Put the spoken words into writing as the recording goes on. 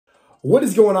What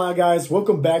is going on, guys?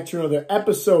 Welcome back to another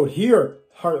episode here,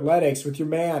 Heartletics, with your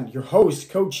man, your host,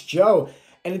 Coach Joe.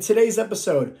 And in today's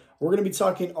episode, we're going to be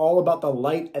talking all about the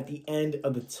light at the end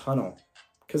of the tunnel.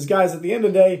 Because, guys, at the end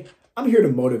of the day, I'm here to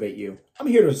motivate you. I'm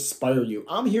here to inspire you.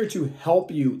 I'm here to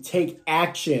help you take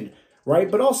action,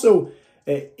 right? But also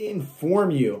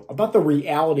inform you about the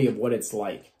reality of what it's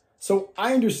like. So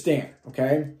I understand,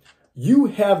 okay? You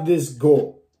have this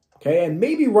goal, okay? And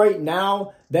maybe right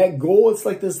now, that goal, it's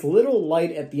like this little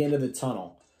light at the end of the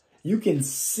tunnel. You can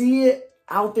see it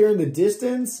out there in the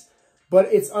distance,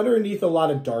 but it's underneath a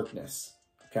lot of darkness,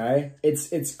 okay?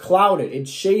 It's clouded,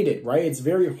 it's shaded, right? It's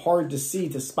very hard to see,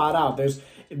 to spot out.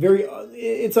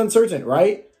 It's uncertain,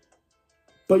 right?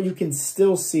 But you can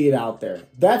still see it out there.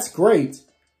 That's great,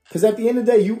 because at the end of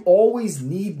the day, you always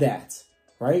need that,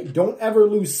 right? Don't ever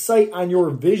lose sight on your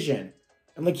vision.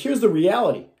 And like, here's the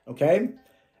reality, okay?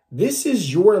 This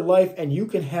is your life, and you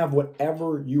can have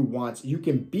whatever you want. You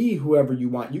can be whoever you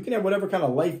want. You can have whatever kind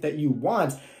of life that you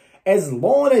want, as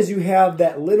long as you have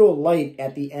that little light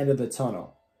at the end of the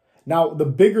tunnel. Now, the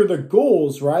bigger the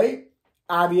goals, right?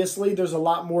 Obviously, there's a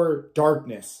lot more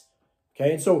darkness,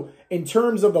 okay? And so in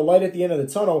terms of the light at the end of the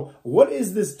tunnel, what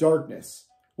is this darkness?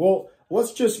 Well,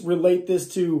 let's just relate this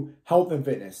to health and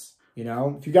fitness. You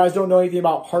know, if you guys don't know anything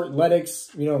about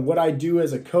Heartletics, you know, what I do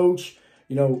as a coach,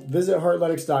 you know, visit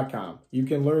heartletics.com. You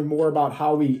can learn more about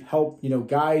how we help, you know,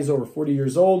 guys over 40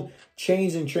 years old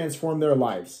change and transform their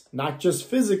lives, not just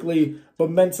physically, but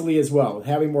mentally as well,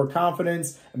 having more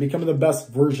confidence and becoming the best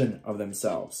version of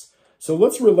themselves. So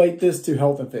let's relate this to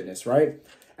health and fitness, right?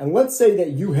 And let's say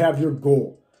that you have your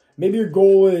goal. Maybe your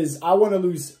goal is, I want to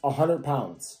lose 100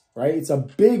 pounds, right? It's a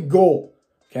big goal,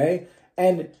 okay?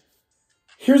 And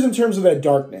here's in terms of that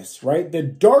darkness, right? The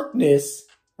darkness,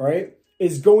 right,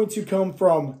 is going to come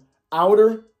from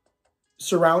outer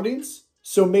surroundings.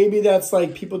 So maybe that's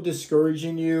like people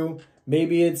discouraging you.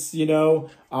 Maybe it's, you know,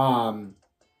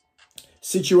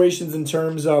 situations in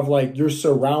terms of like you're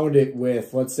surrounded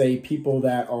with, let's say, people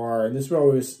that are, and this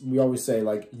we always say,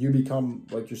 like, you become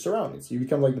like your surroundings. You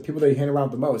become like the people that you hang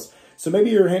around the most. So maybe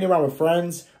you're hanging around with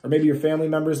friends, or maybe your family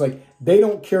members, like they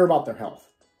don't care about their health.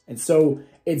 And so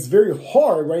it's very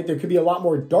hard, right? There could be a lot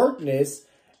more darkness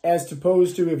as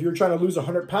opposed to if you're trying to lose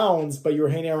 100 pounds, but you're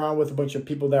hanging around with a bunch of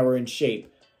people that were in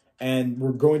shape and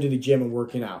were going to the gym and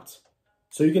working out.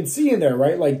 So you can see in there,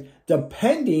 right? Like,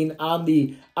 depending on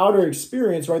the outer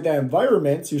experience, right, that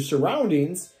environment, your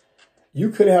surroundings,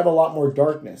 you could have a lot more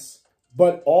darkness.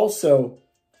 But also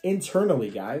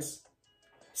internally, guys,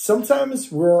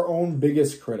 sometimes we're our own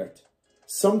biggest critic.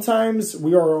 Sometimes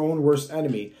we are our own worst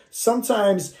enemy.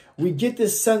 Sometimes we get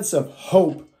this sense of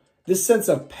hope, this sense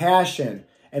of passion,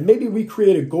 and maybe we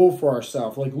create a goal for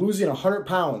ourselves, like losing 100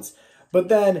 pounds. But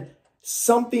then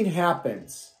something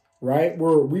happens, right?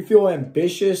 Where we feel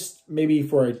ambitious, maybe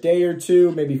for a day or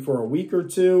two, maybe for a week or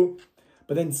two.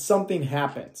 But then something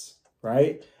happens,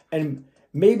 right? And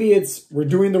maybe it's we're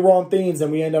doing the wrong things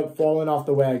and we end up falling off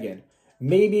the wagon.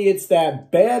 Maybe it's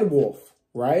that bad wolf,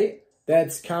 right?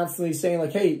 That's constantly saying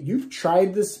like, hey, you've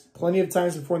tried this plenty of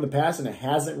times before in the past and it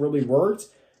hasn't really worked.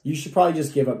 You should probably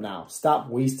just give up now. Stop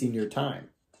wasting your time.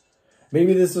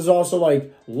 Maybe this is also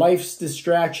like life's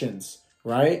distractions,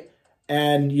 right?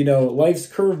 And, you know, life's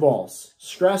curveballs,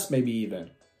 stress maybe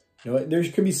even. You know, there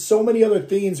could be so many other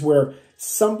things where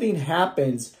something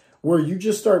happens where you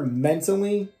just start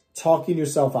mentally talking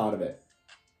yourself out of it.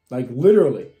 Like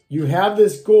literally, you have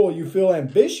this goal, you feel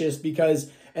ambitious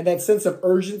because, and that sense of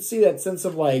urgency, that sense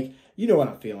of like, you know what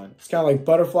I'm feeling. It's kind of like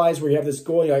butterflies where you have this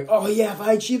goal. You're like, oh yeah, if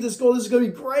I achieve this goal, this is going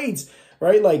to be great,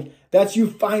 right? Like that's you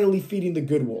finally feeding the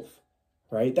good wolf,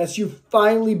 right? That's you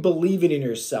finally believing in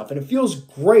yourself. And it feels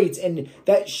great. And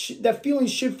that feeling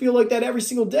should feel like that every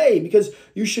single day because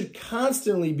you should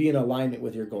constantly be in alignment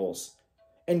with your goals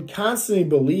and constantly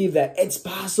believe that it's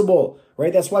possible,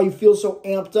 right? That's why you feel so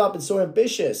amped up and so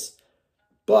ambitious.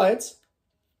 But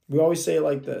we always say it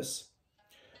like this.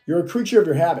 You're a creature of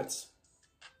your habits.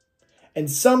 And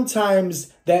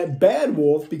sometimes that bad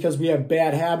wolf, because we have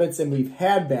bad habits and we've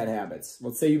had bad habits.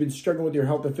 Let's say you've been struggling with your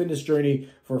health and fitness journey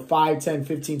for 5, 10,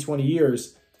 15, 20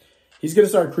 years. He's going to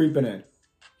start creeping in,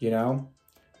 you know,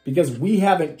 because we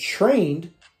haven't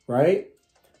trained, right,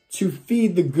 to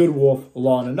feed the good wolf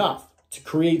long enough to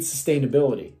create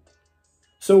sustainability.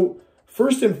 So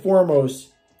first and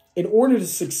foremost, in order to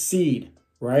succeed,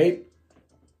 right,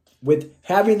 with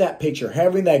having that picture,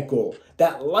 having that goal,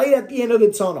 that light at the end of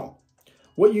the tunnel,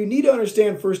 what you need to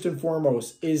understand first and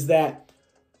foremost is that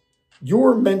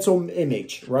your mental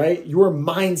image, right? Your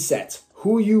mindset,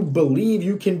 who you believe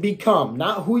you can become,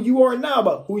 not who you are now,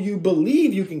 but who you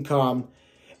believe you can come,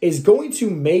 is going to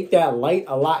make that light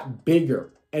a lot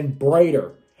bigger and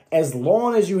brighter as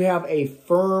long as you have a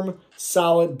firm,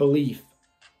 solid belief,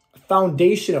 a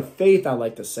foundation of faith, I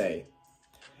like to say.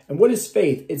 And what is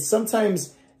faith? It's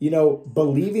sometimes,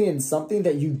 believing in something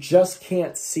that you just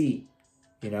can't see,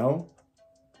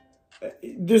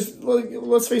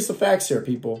 Let's face the facts here,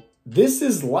 people. This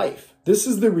is life. This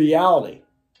is the reality.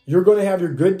 You're going to have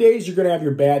your good days. You're going to have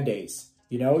your bad days.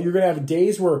 You're going to have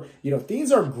days where,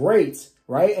 things are great,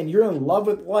 right? And you're in love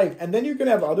with life. And then you're going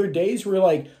to have other days where you're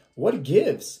like, what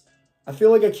gives? I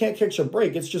feel like I can't catch a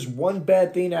break. It's just one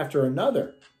bad thing after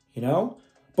another,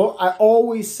 But I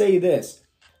always say this,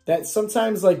 that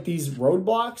sometimes like these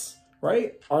roadblocks,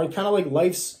 right, are kind of like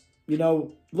life's,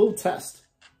 little test.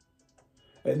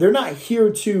 They're not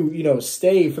here to,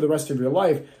 stay for the rest of your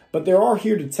life, but they are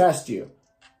here to test you.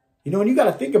 And you got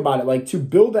to think about it, like to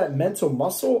build that mental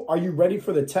muscle, are you ready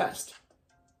for the test?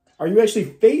 Are you actually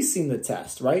facing the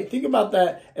test, right? Think about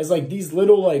that as like these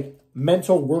little like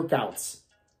mental workouts.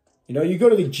 You go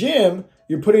to the gym,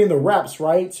 you're putting in the reps,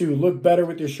 right? To look better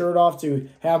with your shirt off, to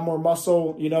have more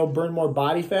muscle, burn more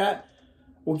body fat.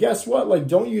 Well, guess what? Like,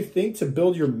 don't you think to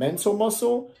build your mental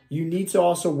muscle, you need to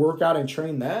also work out and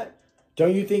train that?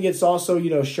 Don't you think it's also,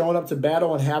 showing up to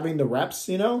battle and having the reps,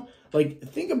 Like,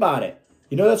 think about it.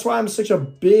 That's why I'm such a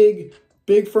big,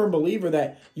 firm believer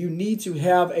that you need to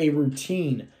have a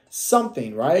routine,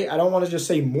 something, right? I don't want to just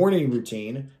say morning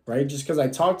routine, right? Just because I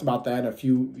talked about that a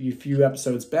few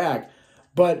episodes back.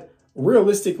 But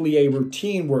realistically, a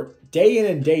routine where day in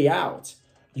and day out,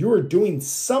 you are doing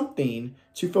something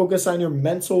to focus on your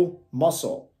mental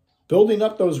muscle, building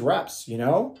up those reps,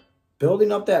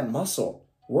 building up that muscle,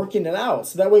 working it out.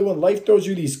 So that way when life throws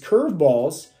you these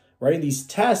curveballs, right, these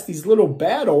tests, these little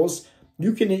battles,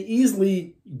 you can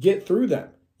easily get through them.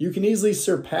 You can easily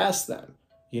surpass them,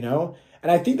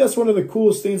 And I think that's one of the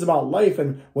coolest things about life.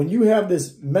 And when you have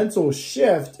this mental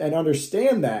shift and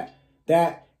understand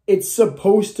that it's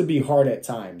supposed to be hard at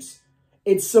times.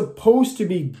 It's supposed to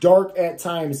be dark at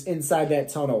times inside that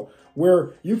tunnel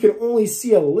where you can only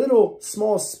see a little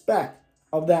small speck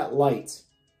of that light.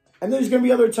 And there's going to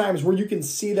be other times where you can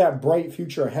see that bright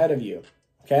future ahead of you.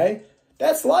 Okay?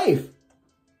 That's life.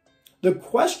 The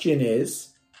question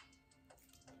is,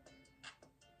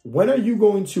 when are you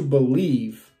going to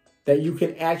believe that you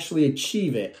can actually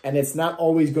achieve it and it's not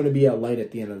always going to be a light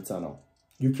at the end of the tunnel?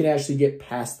 You can actually get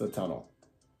past the tunnel.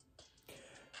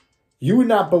 You would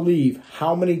not believe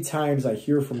how many times I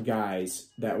hear from guys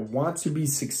that want to be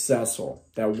successful,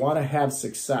 that want to have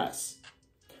success.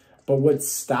 But what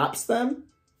stops them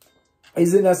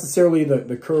isn't necessarily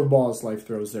the curveballs life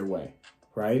throws their way,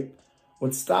 right?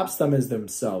 What stops them is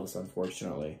themselves,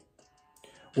 unfortunately.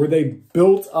 Where they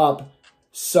built up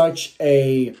such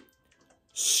a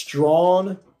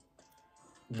strong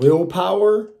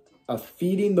willpower of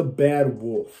feeding the bad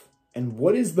wolf. And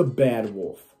what is the bad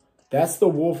wolf? That's the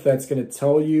wolf that's going to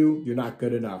tell you you're not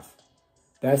good enough.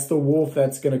 That's the wolf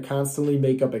that's going to constantly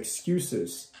make up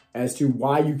excuses as to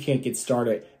why you can't get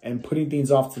started and putting things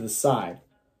off to the side.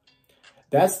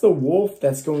 That's the wolf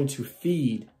that's going to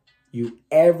feed you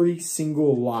every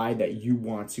single lie that you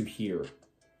want to hear.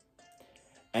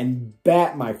 And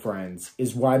that, my friends,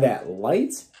 is why that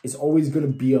light is always going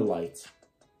to be a light,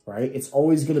 right? It's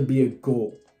always going to be a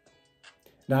goal.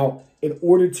 Now, in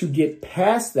order to get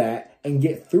past that and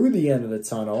get through the end of the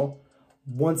tunnel,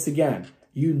 once again,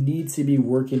 you need to be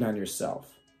working on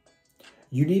yourself.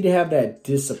 You need to have that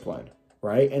discipline,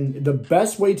 right? And the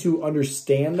best way to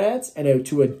understand that and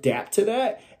to adapt to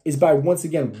that is by, once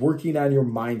again, working on your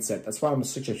mindset. That's why I'm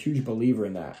such a huge believer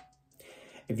in that.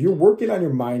 If you're working on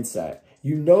your mindset,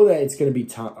 you know that it's going to be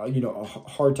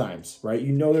hard times, right?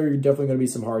 You know there are definitely going to be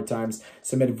some hard times,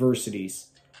 some adversities.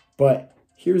 But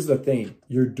here's the thing.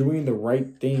 You're doing the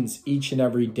right things each and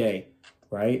every day,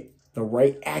 right? The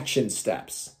right action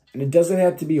steps. And it doesn't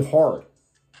have to be hard.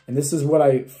 And this is what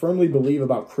I firmly believe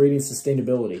about creating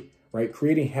sustainability, right?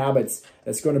 Creating habits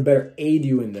that's going to better aid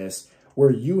you in this,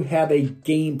 where you have a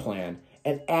game plan,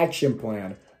 an action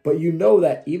plan, but you know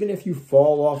that even if you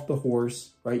fall off the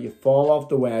horse, right, you fall off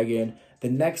the wagon, the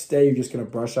next day you're just going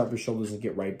to brush off your shoulders and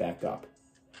get right back up.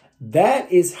 That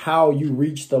is how you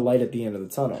reach the light at the end of the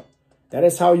tunnel. That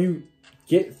is how you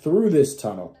get through this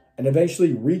tunnel and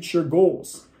eventually reach your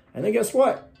goals. And then guess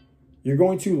what? You're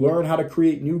going to learn how to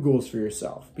create new goals for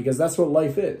yourself, because that's what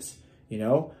life is.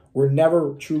 We're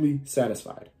never truly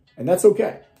satisfied, and that's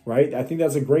okay, right? I think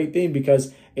that's a great thing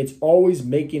because it's always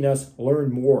making us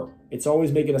learn more. It's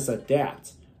always making us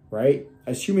adapt, right?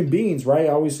 As human beings, right?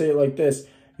 I always say it like this.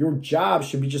 Your job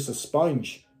should be just a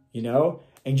sponge,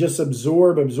 and just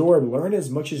absorb, learn as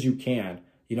much as you can.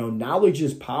 Knowledge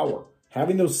is power.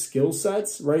 Having those skill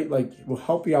sets, right, like will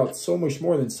help you out so much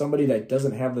more than somebody that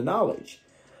doesn't have the knowledge.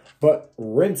 But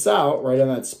rinse out, right, on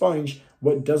that sponge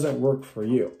what doesn't work for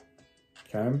you,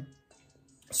 okay?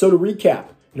 So to recap,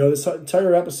 this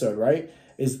entire episode, right,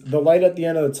 is the light at the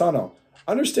end of the tunnel.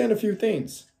 Understand a few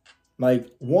things. Like,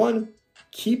 one,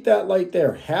 keep that light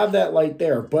there. Have that light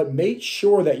there. But make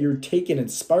sure that you're taking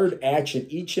inspired action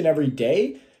each and every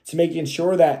day to making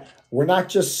sure that we're not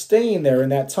just staying there in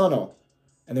that tunnel.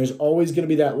 And there's always going to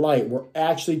be that light. We're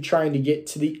actually trying to get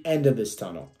to the end of this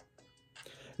tunnel.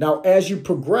 Now, as you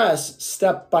progress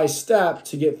step by step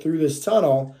to get through this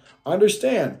tunnel,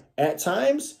 understand, at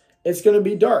times, it's going to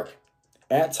be dark.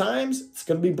 At times, it's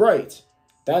going to be bright.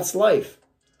 That's life.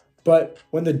 But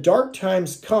when the dark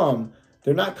times come,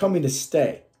 they're not coming to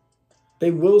stay. They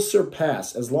will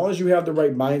surpass as long as you have the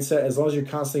right mindset, as long as you're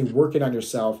constantly working on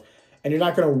yourself, and you're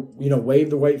not going to, wave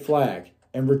the white flag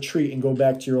and retreat and go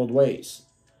back to your old ways.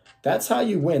 That's how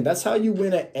you win. That's how you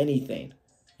win at anything.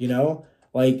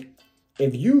 Like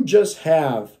if you just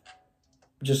have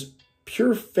just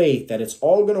pure faith that it's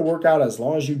all going to work out as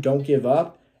long as you don't give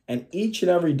up, and each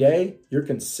and every day you're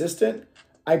consistent,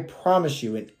 I promise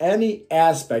you, in any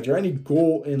aspect or any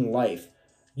goal in life,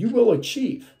 you will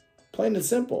achieve. Plain and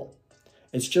simple.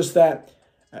 It's just that,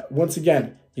 once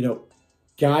again,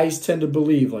 guys tend to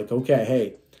believe like, okay,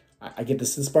 hey, I get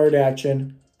this inspired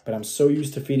action, but I'm so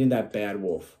used to feeding that bad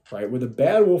wolf, right? Where the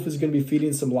bad wolf is going to be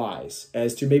feeding some lies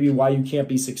as to maybe why you can't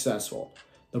be successful.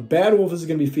 The bad wolf is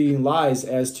going to be feeding lies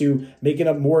as to making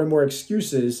up more and more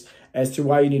excuses as to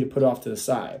why you need to put off to the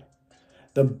side.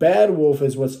 The bad wolf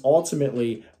is what's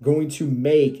ultimately going to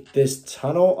make this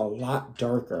tunnel a lot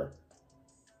darker.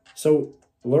 So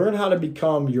learn how to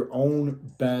become your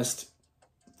own best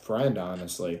friend,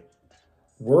 honestly.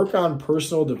 Work on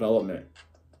personal development.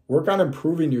 Work on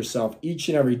improving yourself each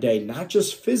and every day, not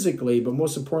just physically, but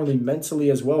most importantly, mentally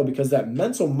as well, because that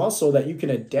mental muscle that you can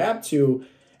adapt to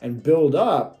and build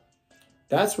up,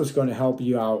 that's what's going to help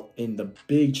you out in the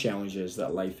big challenges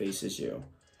that life faces you.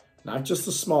 Not just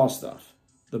the small stuff,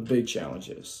 the big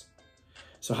challenges.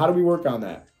 So how do we work on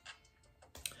that?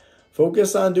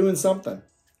 Focus on doing something,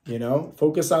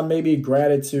 focus on maybe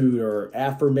gratitude or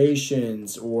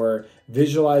affirmations or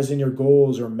visualizing your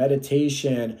goals or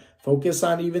meditation. Focus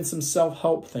on even some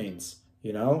self-help things,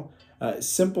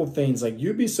 simple things like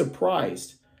you'd be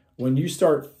surprised when you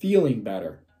start feeling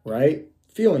better, right?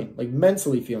 Feeling like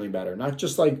mentally feeling better, not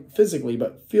just like physically,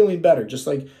 but feeling better, just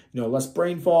like, less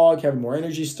brain fog, having more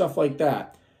energy, stuff like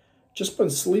that. Just been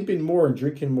sleeping more and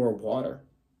drinking more water,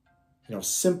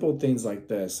 simple things like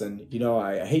this. And,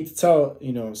 I hate to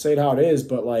tell, say it how it is,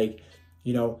 but like,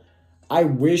 I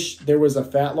wish there was a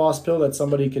fat loss pill that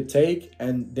somebody could take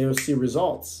and they'll see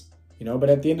results, but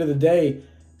at the end of the day,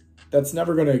 that's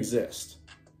never going to exist.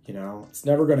 It's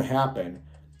never going to happen.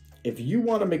 If you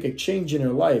want to make a change in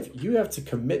your life, you have to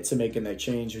commit to making that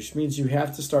change, which means you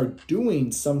have to start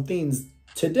doing some things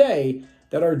today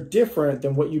that are different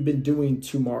than what you've been doing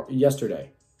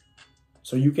yesterday.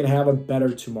 So you can have a better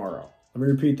tomorrow. Let me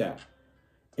repeat that.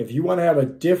 If you want to have a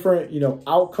different,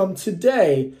 outcome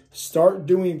today, start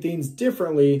doing things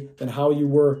differently than how you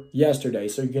were yesterday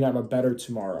so you can have a better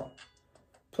tomorrow.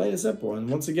 Plain and simple. And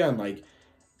once again, like,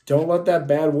 don't let that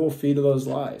bad wolf feed to those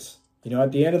lies.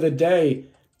 At the end of the day,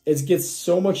 it gets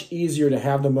so much easier to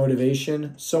have the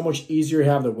motivation, so much easier to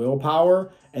have the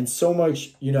willpower, and so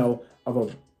much, of a,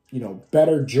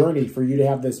 better journey for you to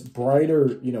have this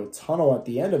brighter, tunnel at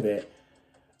the end of it.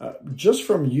 Just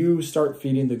from you start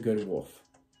feeding the good wolf,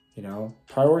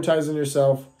 prioritizing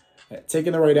yourself,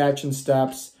 taking the right action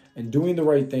steps, and doing the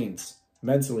right things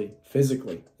mentally,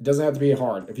 physically. It doesn't have to be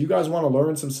hard. If you guys want to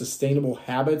learn some sustainable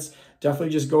habits, definitely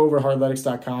just go over to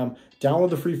heartletics.com, download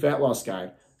the free fat loss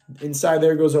guide. Inside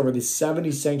there goes over the 7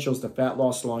 essentials to fat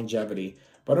loss longevity.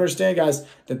 But understand, guys,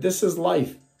 that this is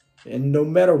life. And no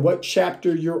matter what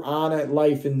chapter you're on at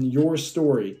life in your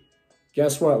story,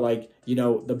 guess what? Like,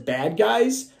 the bad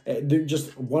guys, they're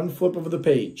just one flip of the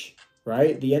page,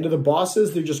 right? The end of the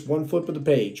bosses, they're just one flip of the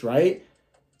page, right?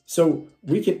 So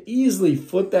we can easily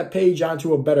flip that page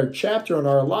onto a better chapter in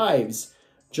our lives.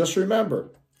 Just remember,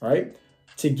 right?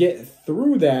 To get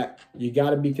through that, you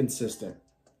got to be consistent.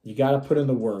 You got to put in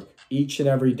the work each and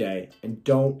every day, and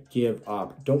don't give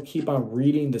up. Don't keep on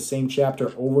reading the same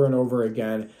chapter over and over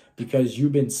again because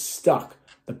you've been stuck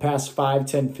the past 5,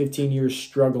 10, 15 years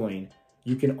struggling.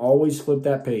 You can always flip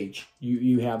that page.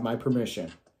 You have my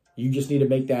permission. You just need to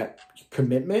make that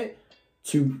commitment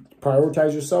to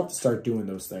prioritize yourself to start doing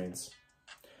those things.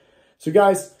 So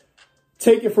guys,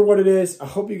 take it for what it is. I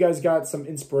hope you guys got some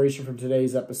inspiration from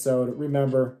today's episode.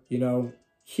 Remember,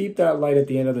 keep that light at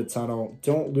the end of the tunnel.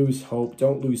 Don't lose hope.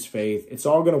 Don't lose faith. It's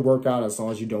all going to work out as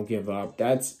long as you don't give up.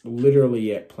 That's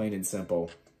literally it, plain and simple.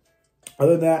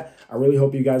 Other than that, I really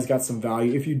hope you guys got some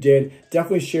value. If you did,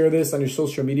 definitely share this on your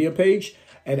social media page.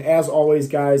 And as always,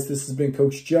 guys, this has been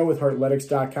Coach Joe with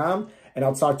Heartletics.com, and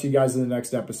I'll talk to you guys in the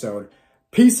next episode.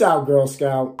 Peace out, Girl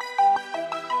Scout.